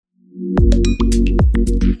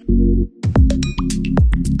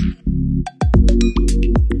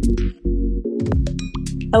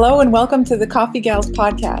Hello and welcome to the Coffee Gals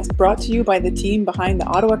podcast, brought to you by the team behind the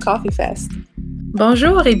Ottawa Coffee Fest.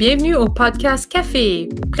 Bonjour et bienvenue au podcast Café,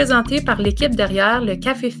 présenté par l'équipe derrière le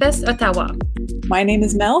Café Fest Ottawa. My name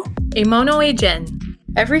is Mel. Et mon nom est Jen.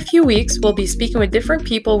 Every few weeks, we'll be speaking with different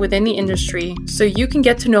people within the industry so you can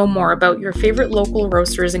get to know more about your favorite local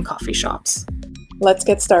roasters and coffee shops. Let's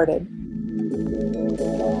get started.